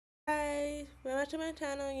to my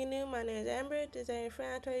channel, you new, my name is Amber. Design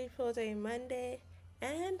Friday for a Monday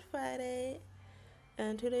and Friday.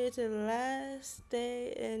 And today is the last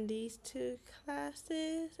day in these two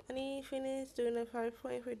classes. I need to finish doing the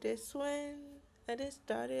PowerPoint for this one. I just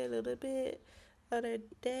started a little bit other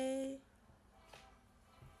day.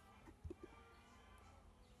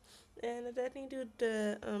 And I definitely do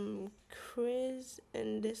the quiz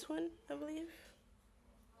in this one, I believe.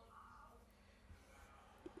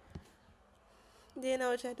 Then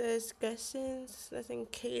I'll check the discussions, just in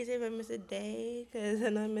case if I miss a day, because I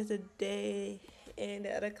know I missed a day in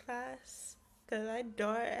the other class. Because I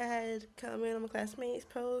thought I had come in on my classmates'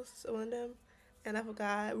 posts, one of them, and I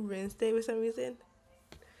forgot Wednesday for some reason.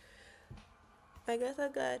 I guess I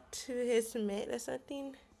got to hit submit or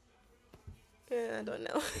something. Yeah, I don't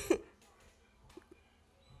know.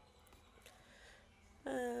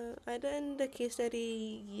 I done the case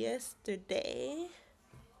study yesterday.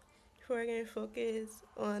 Before I can focus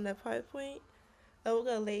on the PowerPoint. I woke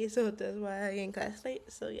up late, so that's why I in class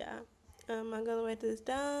late. So yeah, I'm gonna write this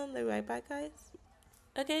down. I'll be right back, guys.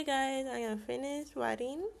 Okay, guys, I am finished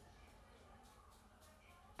writing.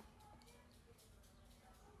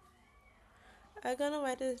 I'm gonna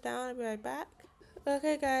write this down. I'll be right back.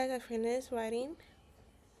 Okay, guys, I finished writing.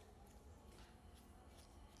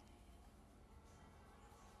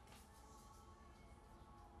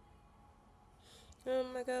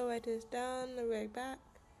 I'm gonna write this down. I'll be right back.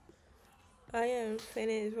 I am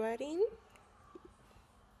finished writing.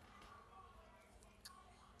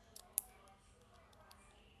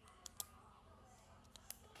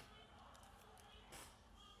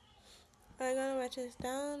 I'm gonna write this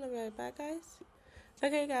down. I'll be right back, guys.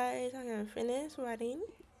 Okay, guys, I am finished writing.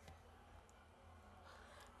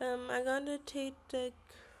 I'm gonna take the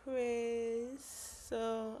quiz,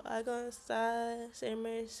 so I'm gonna start sharing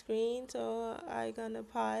my screen, so I'm gonna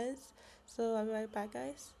pause, so I'll be right back,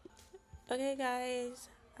 guys. Okay, guys,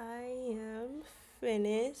 I am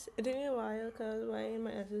finished. It took me a while because writing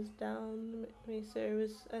my answers down, my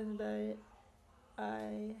service as that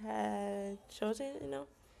I had chosen,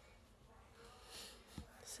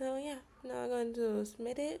 So yeah, now I'm going to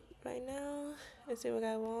submit it right now. Let's see what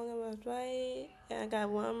I got wrong and what's right. And I got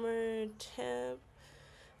one more temp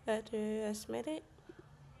after I submit it.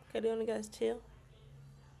 Okay, they only got 2.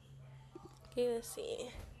 Okay, let's see.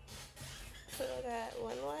 So I got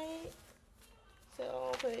one right. So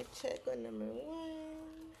I'll put a check on number 1.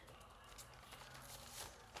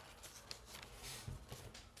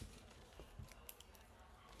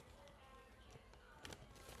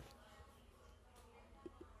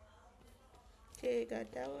 Okay,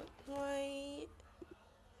 got that one right.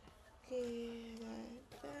 Okay,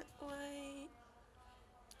 got that right.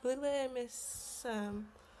 Look like I missed some.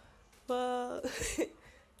 Well,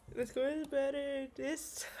 the score is better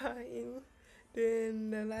this time than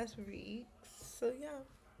the last week. So yeah.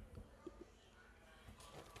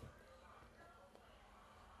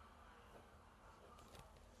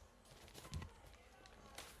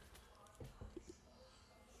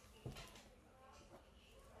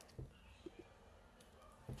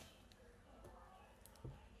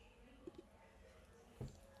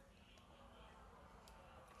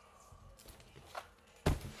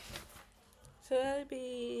 So that'd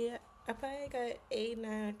be, I probably got 8,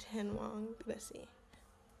 9, or 10 wrong. Let's see.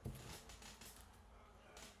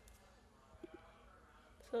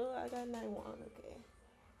 So I got 9 wrong, okay.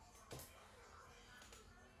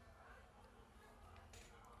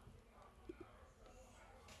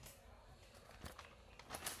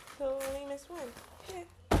 So only missed 1. Okay.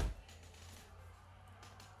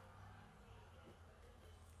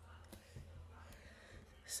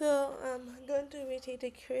 So I'm going to retake the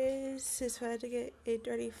quiz to try to get a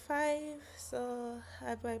 35. So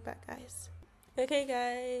I'll be right back, guys. Okay,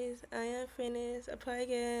 guys, I am finished. I probably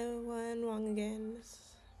get 1 wrong again,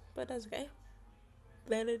 but that's okay.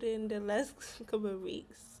 Better than the last couple of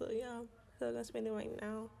weeks. So yeah, so I'm gonna spend it right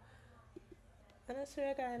now. I'm not sure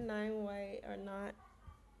I got 9 right or not.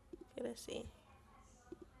 Okay, let's see.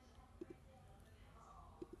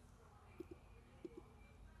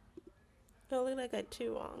 It looked like I got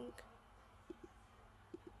 2 wrong.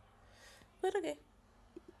 But okay.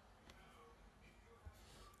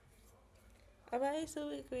 Alright, so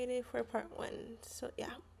we graded for part 1. So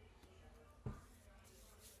yeah.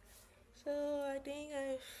 So I think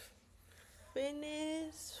I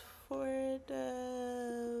finished for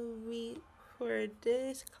the week for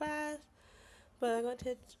this class. But I'm going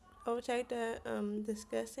to overcheck the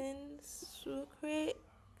discussions real quick.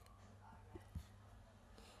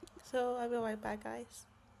 So I'll be right back, guys.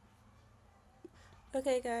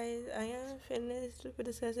 Okay, guys, I am finished with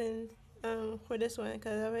discussing for this one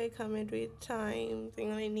because I already come in 3 times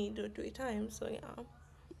and only need to do it 3 times. So yeah,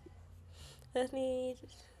 let's need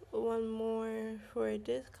one more for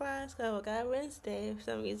this class because I forgot Wednesday for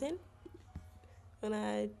some reason. When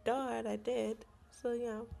I thought I did. So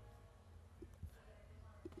yeah.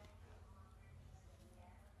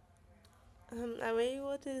 I already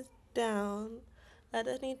wrote this down. I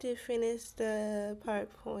just need to finish the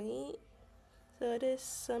PowerPoint. So it is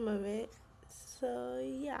some of it. So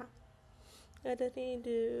yeah. I just need to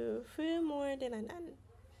do 3 more, then I'm done.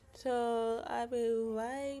 So I'll be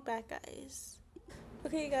right back, guys.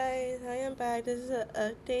 Okay, guys, I am back. This is an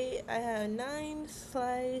update. I have 9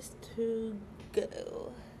 slides to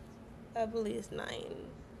go. I believe it's 9.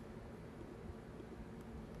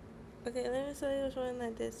 Okay, let me show you which one I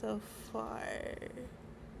did so far.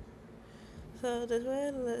 So this is what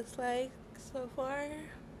it looks like so far.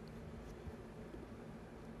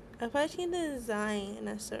 I've actually the design,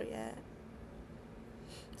 not sure yet.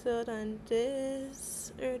 So I done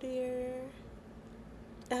this earlier.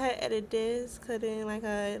 I had edited this, cutting like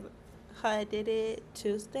how I did it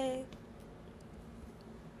Tuesday.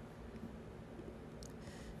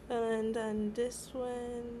 And then this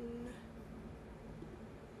one.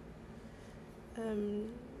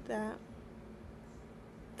 That.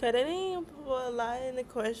 Cause I didn't put a lot in the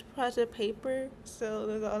course project paper, so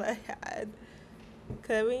that's all I had.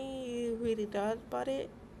 Cause I really, really thought about it.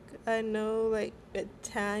 I know like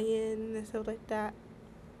Italian and stuff like that.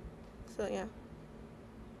 So yeah.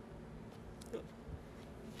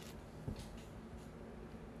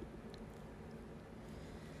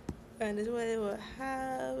 And this is what it will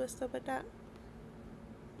have and stuff like that.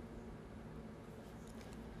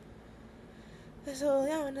 So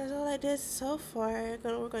yeah, that's all I did so far.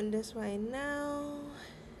 Gonna work on this right now.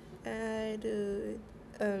 I do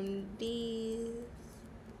these,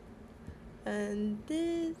 and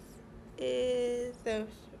this is the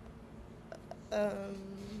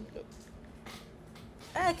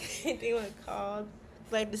I can't think what it's called.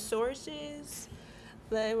 Like the sources,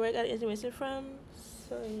 like where I got the information from.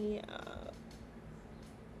 So yeah.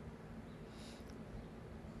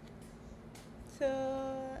 So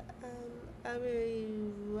I'll be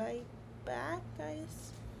right back,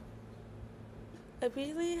 guys. I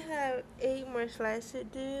basically have 8 more slides to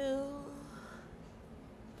do.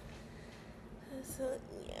 So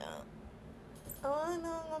yeah. I don't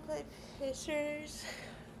know if I'm gonna put pictures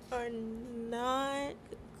or not.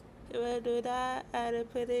 If I do that, I had to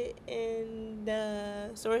put it in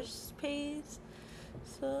the source page.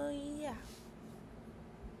 So yeah.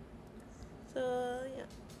 So yeah.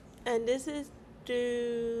 And this is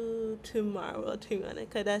due tomorrow, to be honest,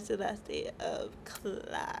 because that's the last day of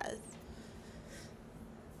class.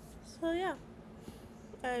 So yeah.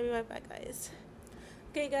 I'll be right back, guys.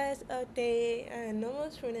 Okay, guys, update. I'm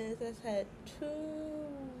almost finished. I just had 2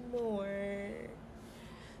 more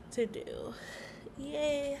to do.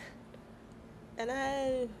 Yay! And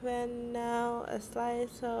I have now a slide,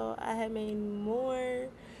 so I have made more.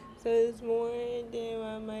 So it's more than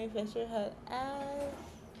what my professor had asked.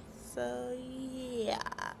 So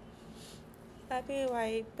yeah. I'll be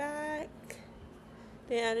right back.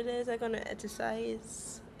 Then after this, I'm gonna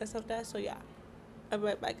exercise and stuff like that. So yeah. I'll be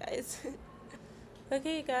right back, guys.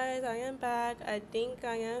 Okay, guys, I am back. I think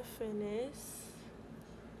I am finished.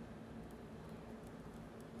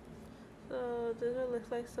 So this is what it looks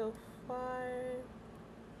like so far.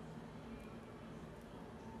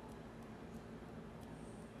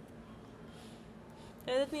 I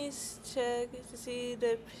just need to check to see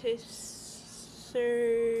the pictures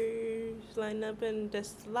line up in the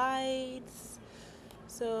slides,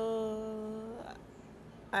 so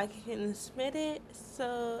I can submit it.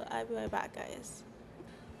 So I'll be right back, guys.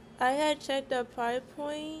 I had checked the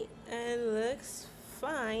PowerPoint and it looks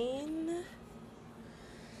fine.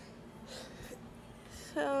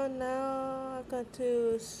 So now I'm going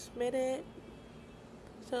to submit it.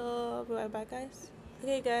 So I'll be right back, guys.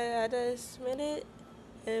 Okay, guys, I just submitted.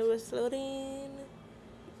 It was loading.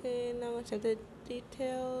 Okay, now I'm gonna check the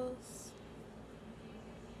details.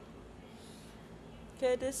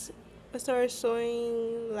 Okay, this started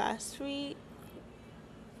showing last week.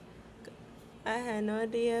 I had no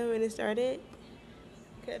idea when it started.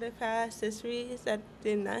 Okay, the past 6 weeks that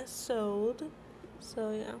did not sold.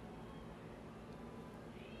 So yeah.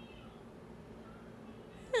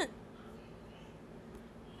 Huh.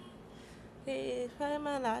 Okay, find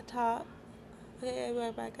my laptop. Okay, I'll be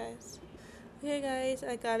right back, guys. Okay, guys,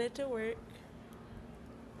 I got it to work.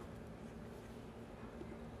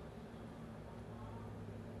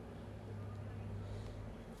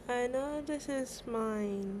 I know this is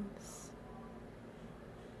mine.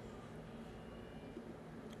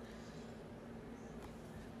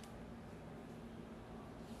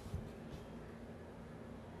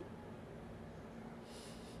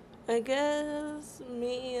 I guess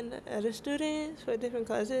me and the other students for different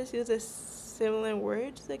classes use similar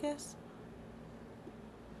words, I guess.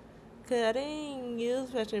 Because I didn't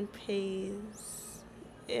use much and paste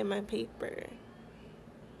in my paper.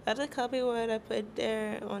 I just copied what I put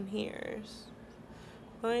there on here.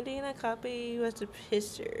 Only thing I copied was the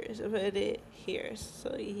pictures. I put it here.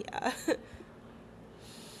 So yeah.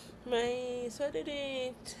 My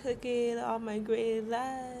Saturday took it off my grade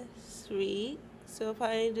last week. So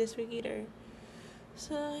probably this week either.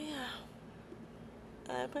 So yeah.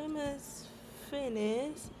 I pretty much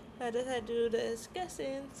finished. I just had to do the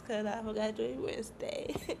discussions because I forgot to do it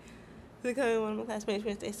Wednesday. Becoming one of my classmates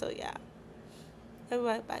Wednesday, so yeah. I'll be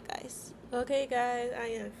right back, guys. Okay, guys, I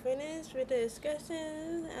am finished with the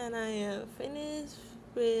discussions and I am finished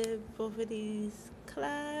with both of these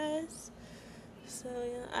class. So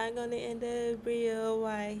yeah, I'm gonna end the video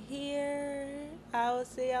right here. I will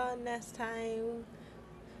see y'all next time.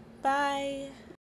 Bye.